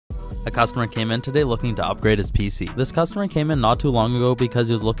A customer came in today looking to upgrade his PC. This customer came in not too long ago because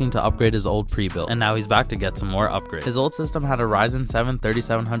he was looking to upgrade his old pre-built, and now he's back to get some more upgrades. His old system had a Ryzen 7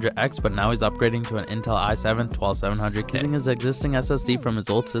 3700X, but now he's upgrading to an Intel i7 12700K. Using his existing SSD from his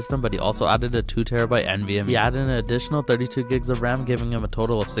old system, but he also added a 2TB NVMe. He added an additional 32 gigs of RAM, giving him a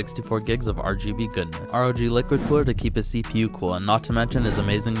total of 64 gigs of RGB goodness. ROG liquid cooler to keep his CPU cool, and not to mention his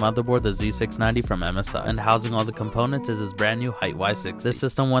amazing motherboard, the Z690 from MSI. And housing all the components is his brand new Height Y60. This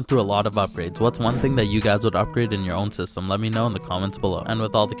system went through a lot of upgrades. What's one thing that you guys would upgrade in your own system? Let me know in the comments below. And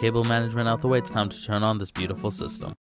with all the cable management out the way, it's time to turn on this beautiful system.